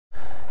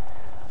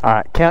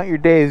Alright, count your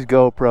days,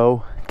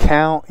 GoPro.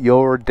 Count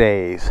your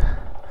days.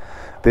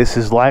 This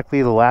is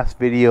likely the last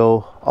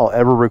video I'll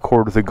ever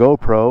record with a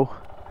GoPro,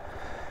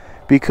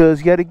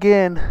 because yet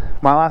again,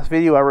 my last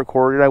video I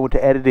recorded, I went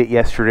to edit it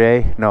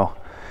yesterday, no,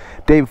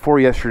 day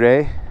before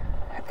yesterday,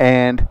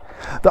 and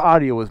the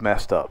audio was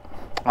messed up.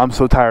 I'm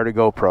so tired of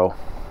GoPro.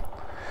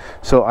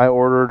 So I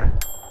ordered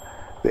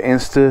the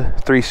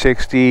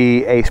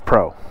Insta360 Ace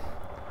Pro.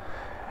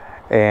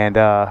 And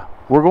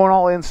we're going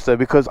all Insta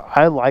because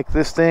I like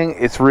this thing.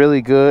 It's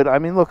really good. I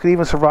mean, look, it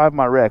even survived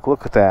my wreck.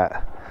 Look at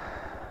that.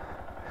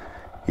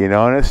 You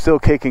know, and it's still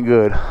kicking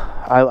good.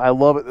 I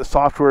love it. The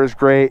software is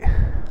great.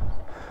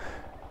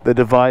 The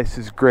device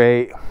is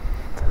great.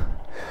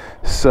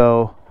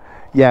 So,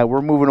 yeah,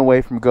 we're moving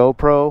away from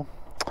GoPro.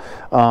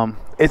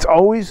 It's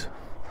always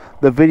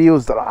the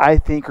videos that I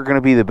think are going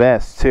to be the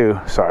best, too.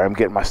 Sorry, I'm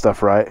getting my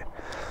stuff right.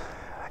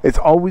 It's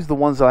always the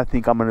ones that I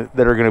think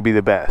that are going to be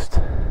the best.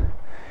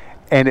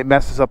 And it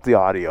messes up the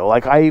audio.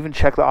 Like, I even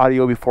check the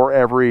audio before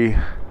every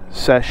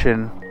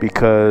session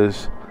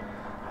because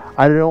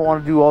I don't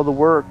want to do all the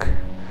work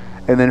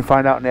and then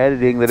find out in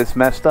editing that it's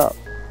messed up.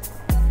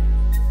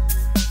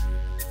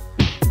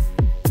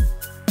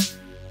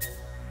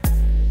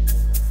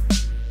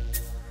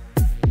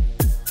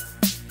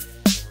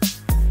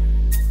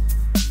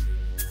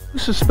 I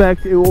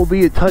suspect it will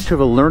be a touch of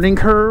a learning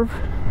curve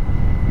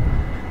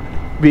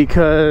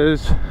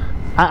because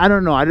I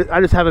don't know,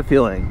 I just have a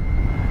feeling.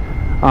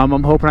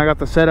 I'm hoping I got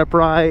the setup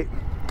right.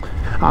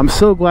 I'm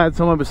so glad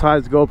someone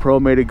besides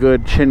GoPro made a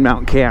good chin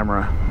mount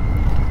camera.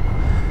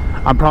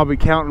 I'm probably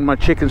counting my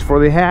chickens before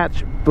they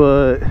hatch,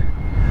 but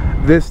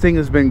this thing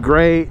has been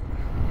great.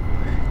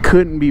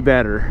 Couldn't be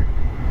better.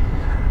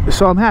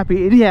 So I'm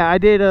happy. And yeah, I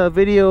did a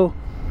video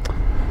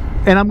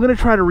and I'm gonna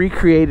try to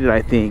recreate it,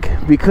 I think,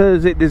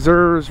 because it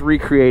deserves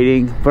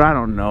recreating, but I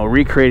don't know,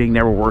 recreating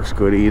never works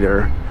good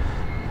either.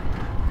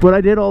 But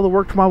I did all the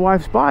work to my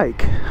wife's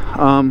bike.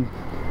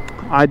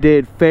 I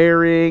did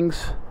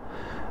fairings.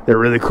 They're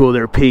really cool.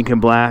 They're pink and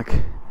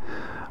black.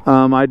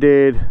 I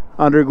did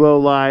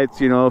underglow lights,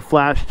 you know,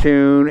 flash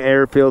tune,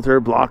 air filter,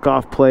 block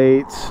off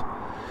plates.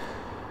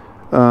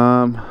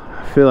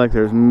 I feel like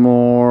there's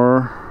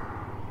more,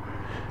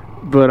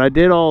 but I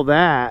did all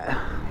that.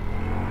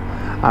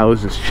 I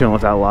was just chilling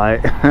with that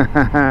light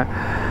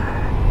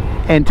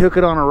and took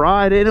it on a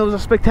ride, and it was a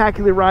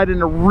spectacular ride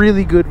and a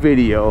really good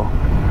video.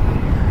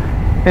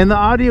 And the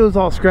audio is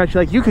all scratchy,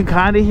 like you can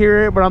kind of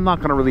hear it, but I'm not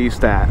going to release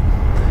that.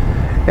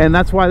 And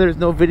that's why there's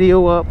no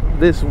video up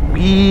this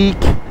week.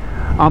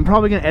 I'm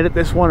probably going to edit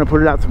this one and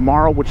put it out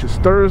tomorrow, which is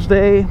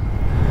Thursday.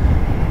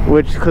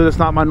 Which, because it's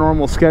not my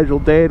normal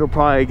scheduled day, it'll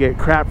probably get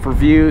crap for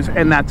views,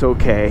 and that's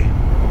okay.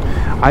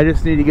 I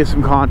just need to get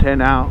some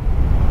content out.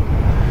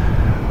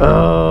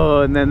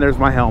 Oh, and then there's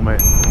my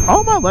helmet.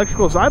 All my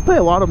electricals, I pay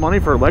a lot of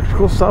money for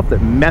electrical stuff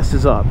that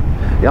messes up.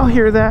 Y'all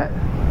hear that?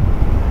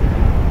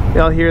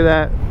 Y'all hear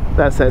that?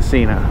 That's that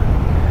Cena.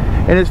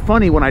 And it's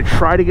funny, when I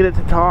try to get it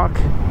to talk,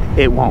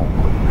 it won't.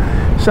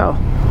 So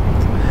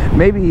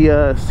maybe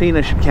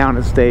Cena should count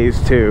its days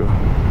too.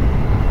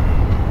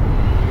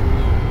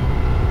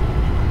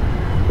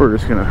 We're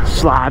just gonna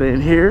slide in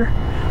here,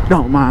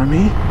 don't mind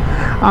me.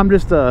 I'm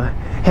just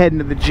heading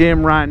to the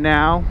gym right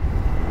now.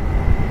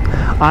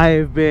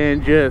 I've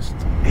been just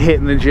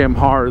hitting the gym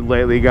hard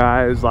lately,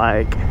 guys.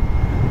 Like,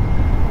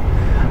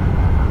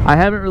 I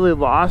haven't really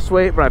lost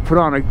weight, but I put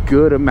on a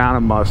good amount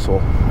of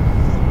muscle.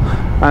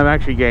 I've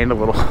actually gained a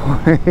little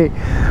weight,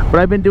 but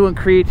I've been doing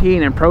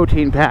creatine and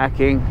protein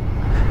packing,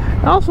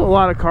 and also a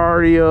lot of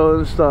cardio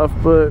and stuff.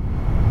 But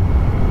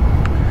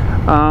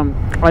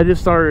I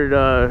just started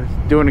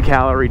doing a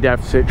calorie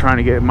deficit, trying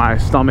to get my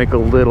stomach a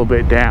little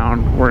bit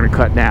down. We're gonna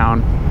cut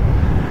down.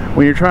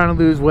 When you're trying to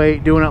lose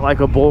weight, doing it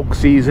like a bulk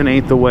season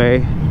ain't the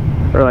way,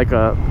 or like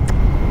a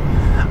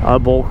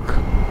bulk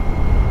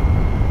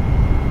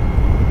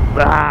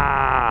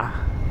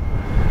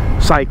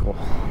cycle.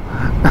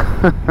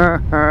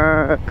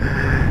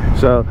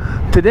 So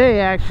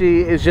today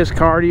actually is just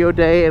cardio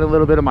day and a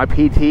little bit of my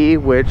PT,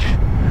 which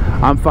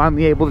I'm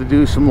finally able to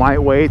do some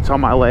light weights on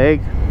my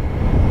leg.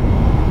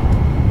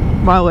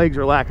 My legs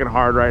are lacking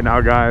hard right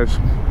now, guys.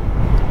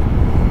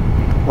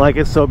 Like,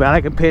 it's so bad.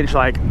 I can pinch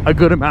like a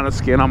good amount of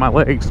skin on my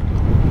legs.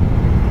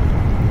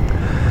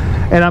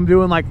 And I'm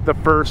doing like the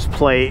first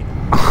plate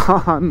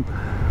on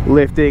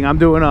lifting. I'm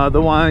doing the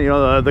one, you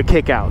know, the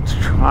kickouts.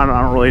 I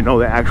don't really know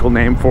the actual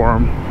name for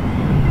them.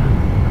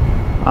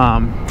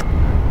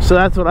 So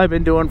that's what I've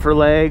been doing for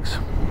legs.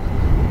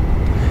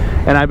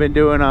 And I've been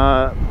doing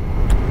I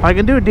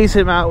can do a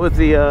decent amount with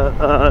the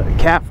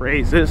calf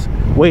raises,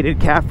 weighted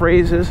calf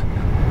raises.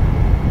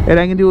 And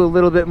I can do a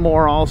little bit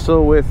more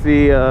also with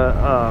the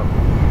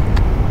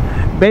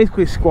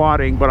basically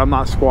squatting, but I'm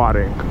not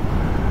squatting.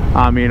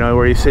 You know,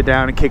 where you sit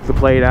down and kick the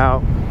plate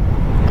out.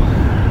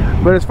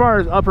 But as far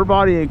as upper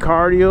body and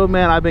cardio,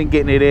 man, I've been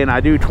getting it in. I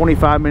do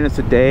 25 minutes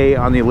a day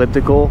on the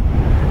elliptical,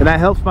 and that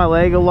helps my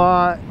leg a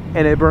lot,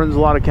 and it burns a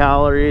lot of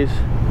calories.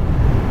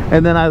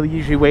 And then I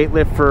usually weight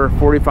lift for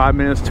 45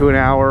 minutes to an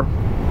hour.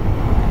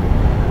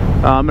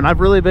 And I've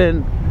really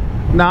been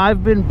Now,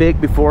 I've been big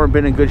before and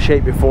been in good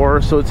shape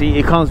before, so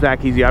it comes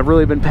back easy. I've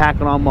really been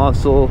packing on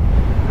muscle.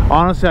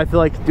 Honestly, I feel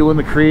like doing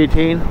the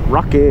creatine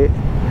rocket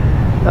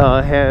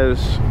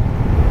has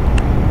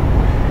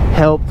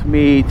helped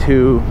me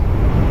to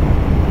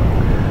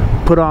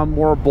put on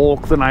more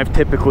bulk than I've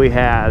typically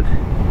had.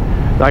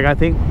 Like,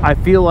 I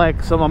feel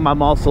like some of my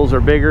muscles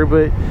are bigger,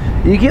 but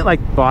you get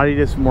like body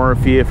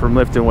dysmorphia from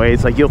lifting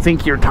weights. Like, you'll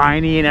think you're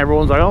tiny and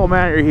everyone's like, oh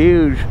man, you're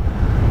huge.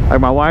 Like,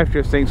 my wife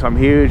just thinks I'm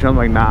huge. I'm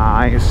like, nah,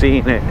 I ain't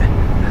seen it.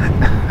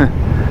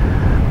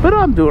 But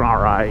I'm doing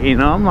all right, you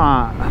know. I'm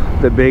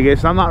not the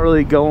biggest. I'm not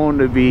really going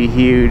to be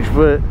huge,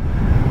 but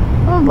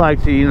I'd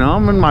like to, you know,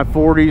 I'm in my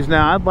 40s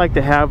now. I'd like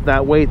to have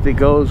that weight that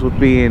goes with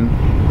being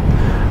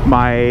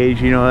my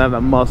age, you know, have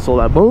that muscle,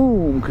 that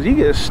boom, because you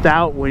get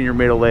stout when you're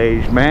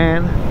middle-aged,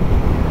 man.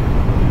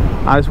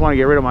 I just want to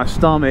get rid of my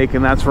stomach,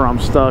 and that's where I'm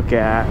stuck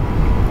at.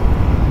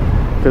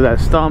 Because that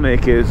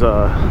stomach is,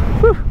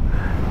 whew,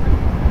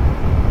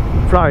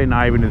 probably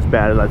not even as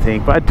bad as I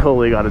think, but I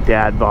totally got a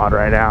dad bod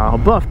right now. A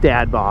buff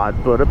dad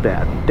bod, but a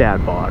bad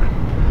dad bod.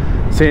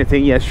 Same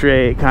thing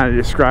yesterday, it kind of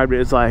described it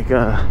as like,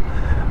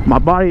 my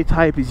body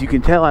type is, you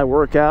can tell I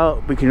work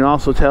out, but you can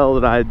also tell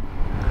that I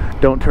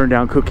don't turn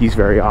down cookies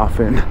very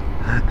often.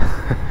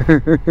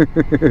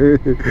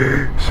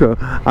 So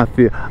I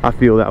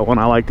feel that one.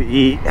 I like to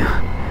eat.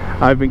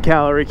 I've been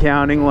calorie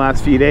counting the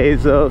last few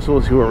days though, so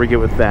we'll see where we get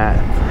with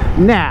that.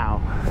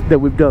 Now that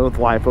we've done with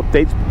life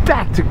updates,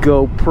 back to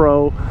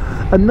GoPro.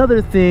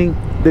 Another thing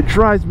that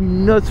drives me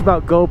nuts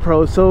about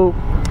GoPro, so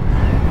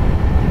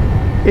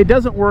it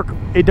doesn't work,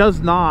 it does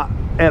not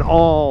at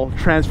all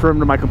transfer them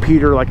to my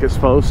computer like it's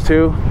supposed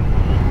to.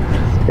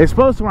 It's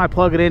supposed to, when I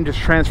plug it in, just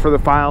transfer the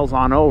files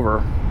on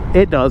over.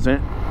 It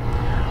doesn't.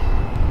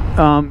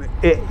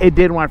 It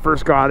did when I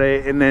first got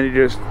it, and then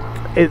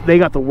they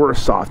got the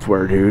worst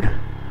software, dude.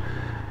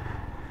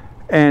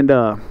 And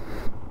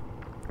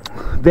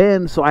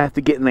then, so I have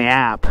to get in the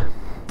app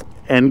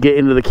and get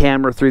into the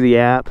camera through the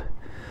app,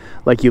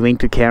 like you link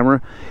to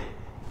camera,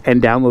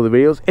 and download the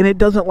videos, and it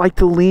doesn't like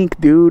to link,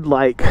 dude.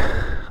 Like,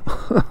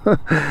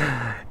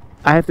 I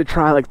have to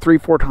try like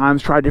 3-4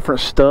 times, try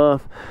different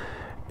stuff,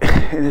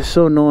 and it's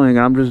so annoying.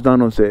 I'm just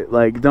done with it.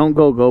 Like, don't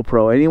go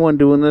GoPro. Anyone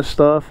doing this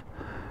stuff,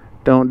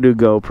 don't do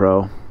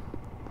GoPro.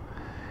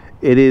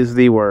 It is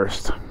the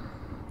worst.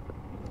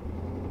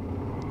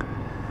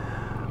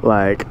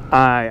 Like,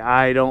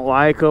 I don't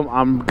like them.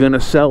 I'm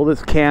gonna sell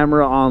this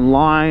camera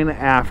online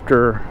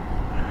after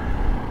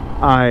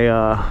I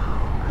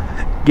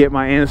get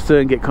my Insta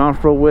and get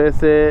comfortable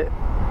with it,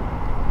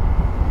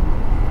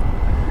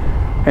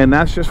 and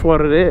that's just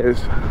what it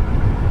is.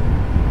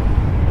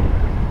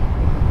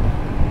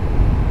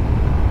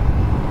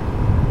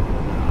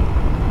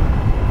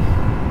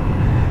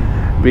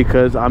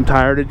 Because I'm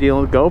tired of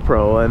dealing with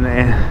GoPro, and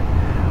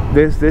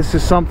this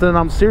is something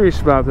I'm serious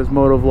about, this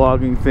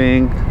motovlogging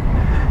thing.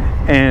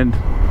 And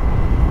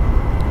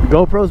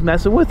GoPro's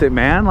messing with it,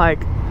 man.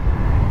 Like,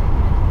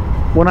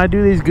 when I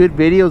do these good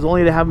videos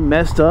only to have them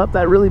messed up,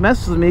 that really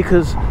messes with me,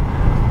 because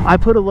I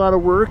put a lot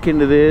of work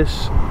into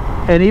this.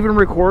 And even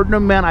recording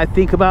them, man, I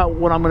think about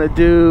what I'm gonna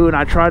do, and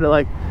I try to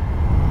like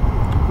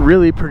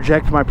really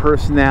project my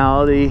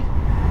personality.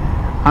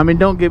 I mean,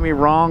 don't get me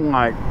wrong,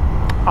 like,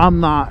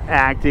 I'm not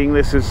acting,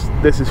 this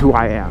is who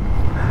I am.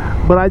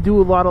 But I do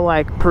a lot of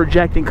like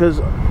projecting, because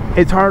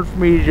it's hard for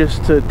me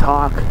just to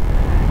talk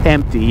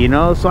empty, you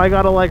know. So I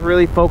gotta like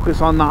really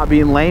focus on not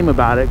being lame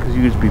about it, because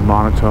you just be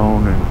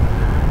monotone,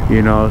 and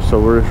you know, so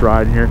we're just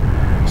riding here.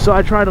 So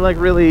I try to like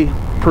really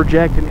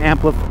project and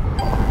amplify.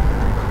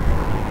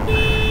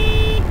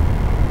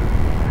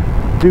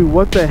 Dude,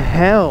 what the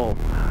hell?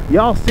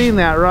 Y'all seen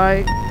that,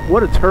 right?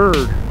 What a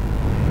turd.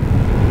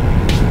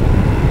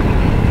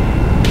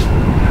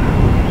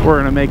 We're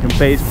gonna make him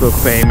Facebook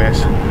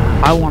famous.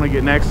 I want to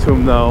get next to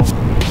him though.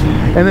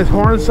 And this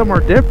horn is somewhere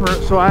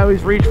different, so I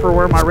always reach for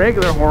where my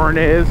regular horn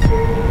is.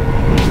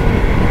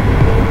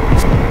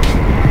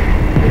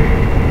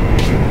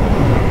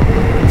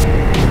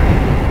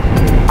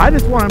 I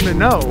just want him to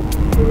know.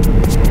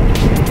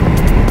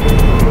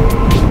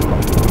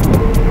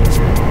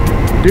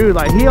 Dude,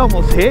 like, he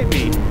almost hit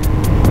me.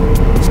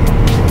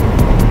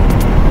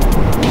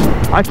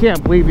 I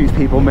can't believe these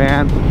people,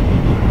 man.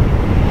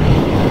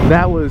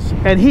 That was,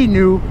 and he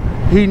knew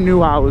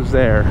I was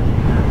there.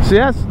 See,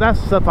 that's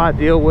stuff I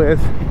deal with.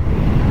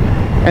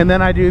 And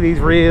then I do these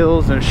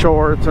reels and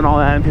shorts and all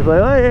that, and people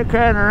are like, oh, you're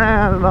cutting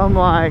around, and I'm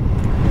like,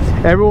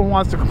 everyone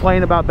wants to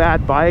complain about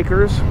bad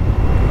bikers,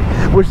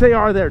 which they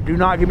are there, do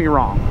not get me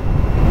wrong.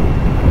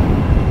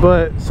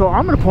 But so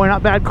I'm gonna point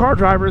out bad car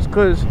drivers,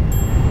 because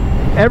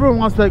everyone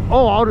wants to be like,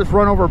 oh, I'll just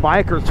run over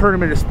bikers, turn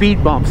them into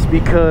speed bumps,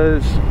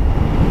 because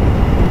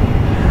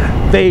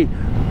they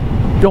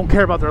don't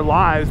care about their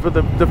lives. But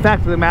the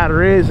fact of the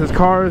matter is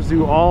cars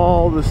do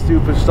all the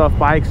stupid stuff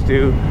bikes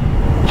do,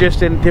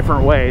 just in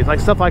different ways. Like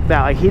stuff like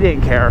that, like he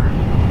didn't care.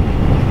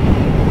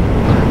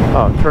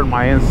 Oh, turn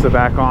my Insta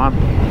back on.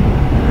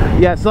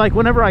 Yeah, so like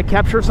whenever I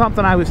capture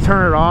something, I always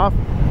turn it off,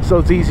 so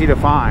it's easy to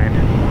find.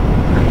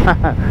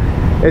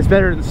 It's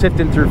better than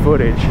sifting through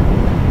footage.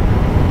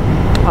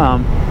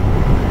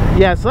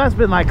 Yeah, so that's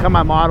been like kind of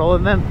my model.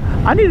 And then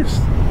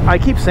I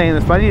keep saying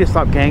this, but I need to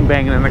stop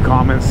gangbanging in the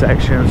comment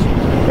sections.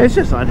 It's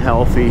just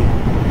unhealthy.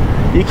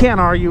 You can't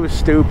argue with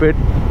stupid.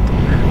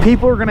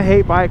 People are gonna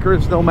hate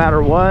bikers no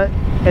matter what,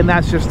 and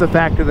that's just the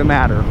fact of the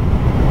matter.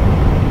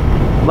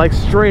 Like,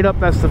 straight up,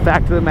 that's the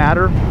fact of the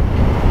matter.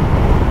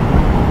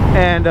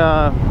 And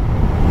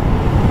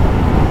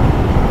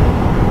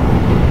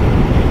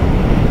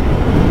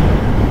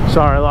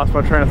sorry, I lost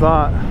my train of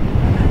thought.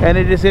 And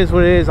it just is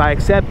what it is. I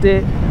accept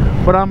it,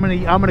 but I'm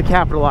gonna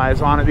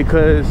capitalize on it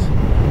because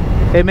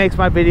it makes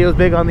my videos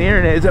big on the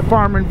internet. Is it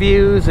farming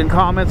views and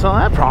comments on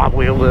that?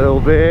 Probably a little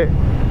bit.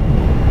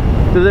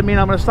 Does it mean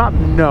I'm gonna stop?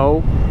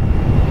 No.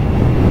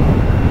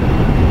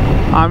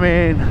 I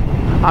mean,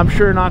 I'm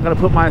sure not gonna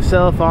put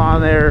myself on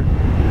there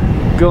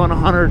going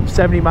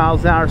 170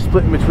 miles an hour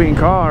splitting between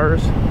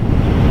cars.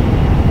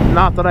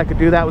 Not that I could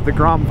do that with the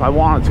Grum if I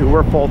wanted to.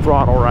 We're full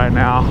throttle right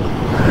now.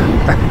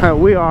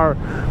 We are.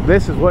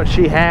 This is what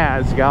she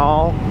has,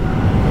 y'all.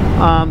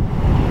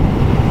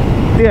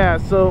 Yeah,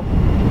 so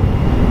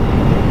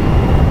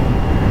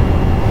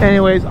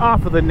anyways,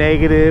 off of the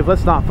negative.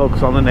 Let's not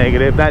focus on the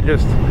negative.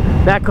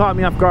 That caught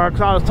me off guard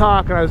because I was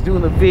talking, I was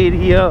doing the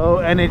video,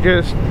 and it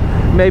just,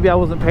 maybe I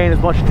wasn't paying as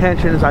much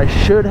attention as I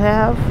should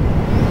have.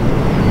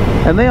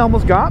 And they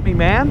almost got me,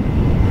 man.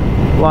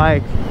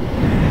 Like,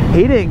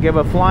 he didn't give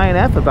a flying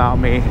F about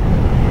me.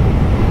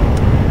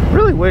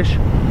 Really wish.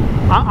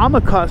 I'm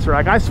a cusser,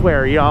 like, I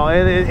swear, y'all.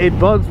 It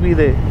bugs me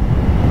that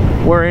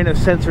we're in a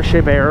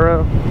censorship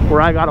era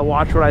where I gotta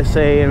watch what I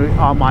say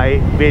on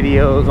my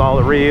videos, all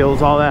the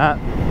reels, all that.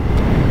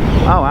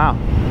 Oh wow,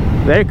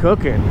 they're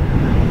cooking.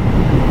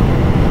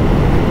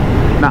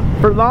 Not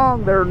for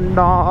long, they're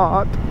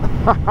not.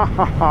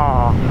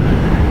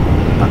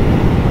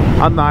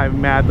 I'm not even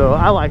mad though.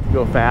 I like to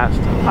go fast.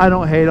 I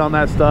don't hate on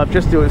that stuff.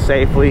 Just do it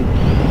safely.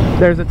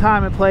 There's a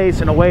time and place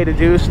and a way to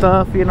do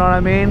stuff, you know what I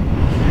mean?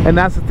 And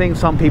that's the thing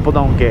some people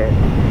don't get.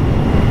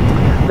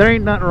 There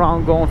ain't nothing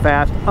wrong going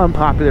fast,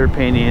 unpopular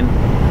opinion.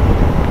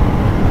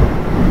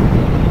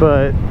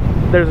 But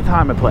there's a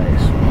time and place.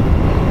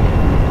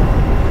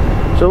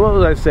 So what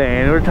was I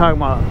saying? We were talking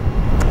about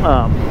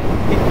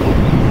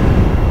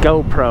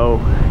GoPro.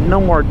 No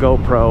more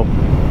GoPro.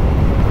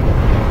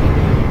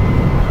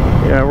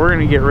 Yeah, we're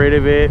gonna get rid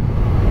of it.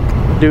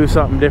 Do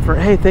something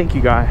different. Hey, thank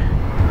you, guy.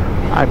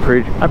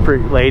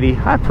 Lady,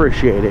 I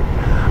appreciate it.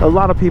 A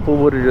lot of people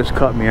would have just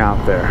cut me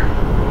out there.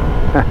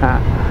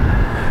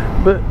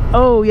 But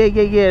oh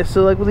yeah.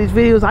 So like with these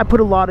videos, I put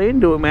a lot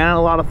into it, man.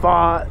 A lot of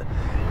thought.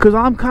 Because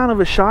I'm kind of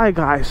a shy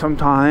guy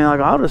sometimes. Like,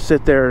 I'll just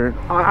sit there and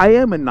I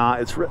am and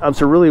not. It's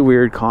a really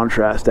weird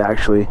contrast,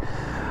 actually.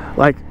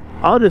 Like,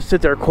 I'll just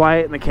sit there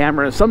quiet in the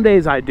camera, and some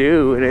days I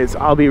do, and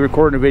I'll be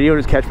recording a video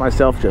and just catch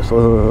myself just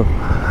I'll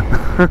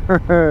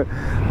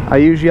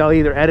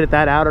either edit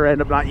that out or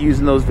end up not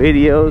using those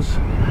videos,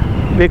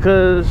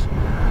 because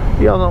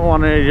y'all don't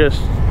want to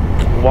just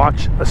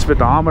watch a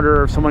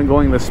speedometer of someone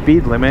going the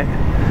speed limit.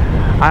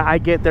 I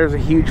get there's a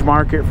huge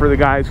market for the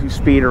guys who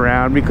speed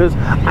around, because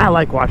I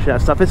like watching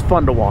that stuff. It's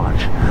fun to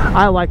watch.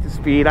 I like to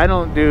speed. I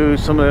don't do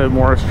some of the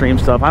more extreme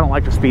stuff. I don't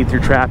like to speed through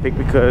traffic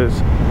because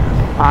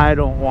I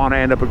don't want to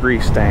end up a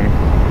grease stain.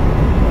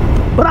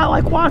 But I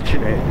like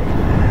watching it.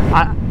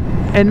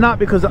 And not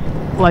because,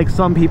 like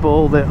some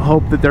people that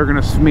hope that they're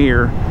going to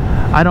smear.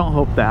 I don't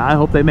hope that. I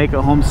hope they make it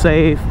home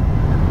safe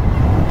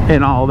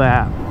and all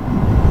that.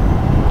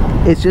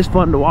 It's just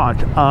fun to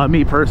watch.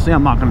 Me personally,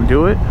 I'm not going to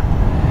do it.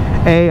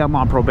 I'm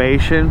on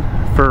probation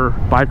for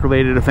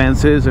bike-related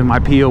offenses, and my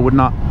PO would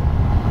not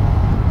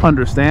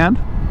understand.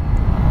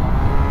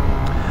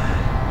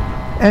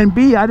 And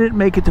B, I didn't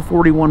make it to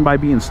 41 by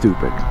being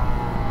stupid.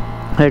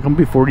 Heck, I'm gonna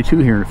be 42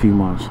 here in a few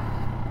months.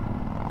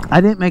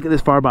 I didn't make it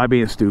this far by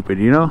being stupid,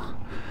 you know?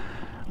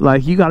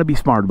 Like, you gotta be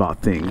smart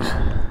about things.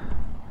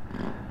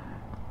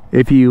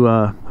 If you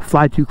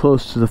fly too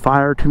close to the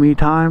fire too many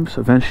times,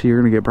 eventually you're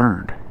gonna get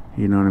burned.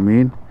 You know what I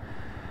mean?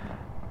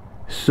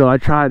 So I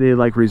try to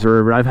like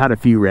reserve it. I've had a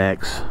few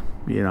wrecks,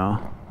 you know.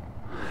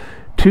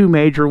 2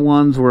 major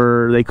ones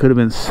where they could have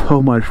been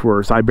so much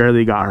worse. I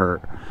barely got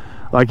hurt.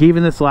 Like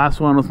even this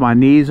last one with my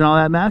knees and all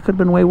that, man, that could have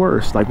been way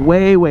worse. Like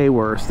way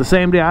worse. The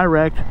same day I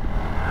wrecked,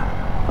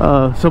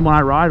 someone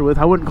I ride with,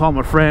 I wouldn't call him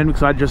a friend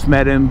because I just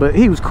met him, but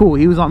he was cool.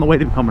 He was on the way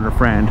to becoming a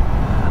friend.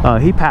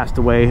 He passed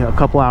away a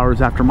couple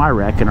hours after my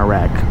wreck in a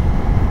wreck.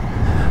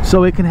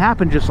 So it can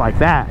happen just like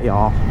that,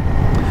 y'all.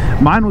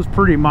 Mine was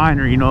pretty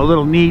minor, you know, a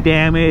little knee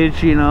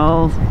damage, you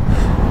know.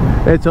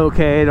 It's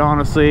okay,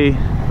 honestly.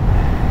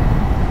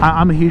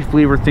 I'm a huge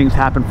believer things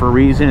happen for a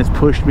reason. It's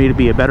pushed me to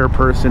be a better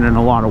person in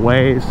a lot of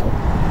ways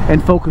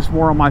and focus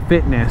more on my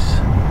fitness,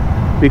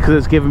 because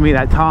it's given me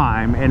that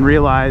time and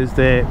realized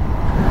that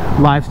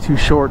life's too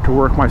short to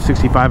work my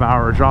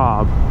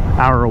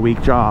 65-hour a week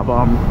job.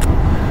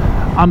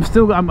 I'm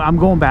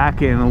going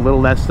back in a little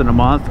less than a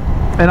month,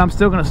 and I'm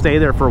still going to stay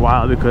there for a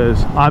while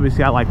because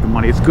obviously I like the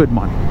money. It's good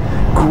money.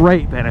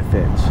 Great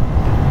benefits,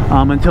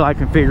 until I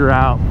can figure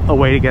out a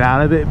way to get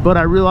out of it. But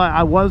I realized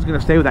I was going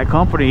to stay with that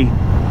company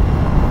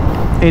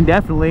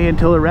indefinitely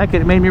until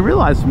it made me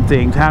realize some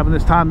things, having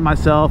this time to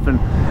myself and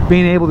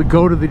being able to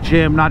go to the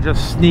gym, not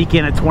just sneak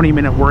in a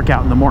 20-minute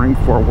workout in the morning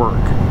before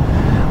work.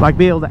 Like,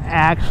 be able to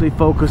actually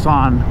focus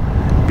on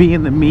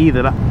being the me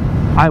that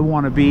I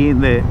want to be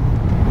and that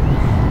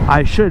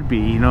I should be,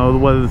 you know,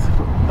 was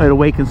it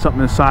awakens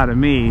something inside of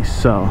me.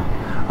 So,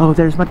 oh,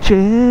 there's my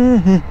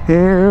gym.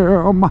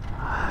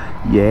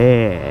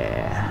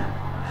 Yeah.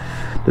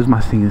 Does my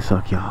singing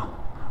suck, y'all?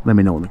 Let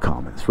me know in the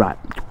comments right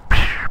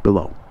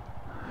below.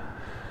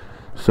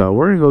 So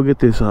we're gonna go get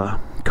this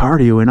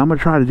cardio, and I'm gonna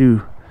try to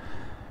do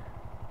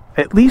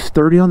at least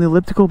 30 on the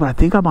elliptical, but I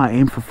think I might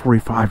aim for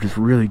 45, just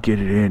really get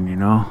it in, you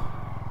know.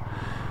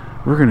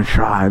 We're gonna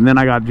try. And then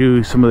I gotta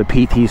do some of the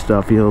PT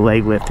stuff, you know,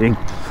 leg lifting.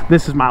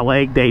 This is my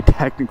leg day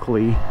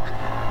technically,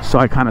 so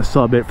I kind of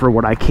sub it for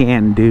what I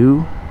can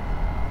do.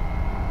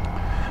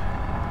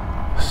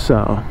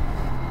 So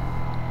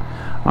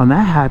on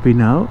that happy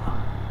note,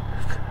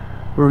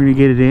 we're gonna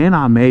get it in.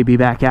 I may be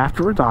back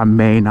afterwards, I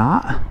may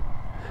not.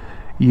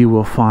 You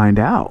will find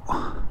out.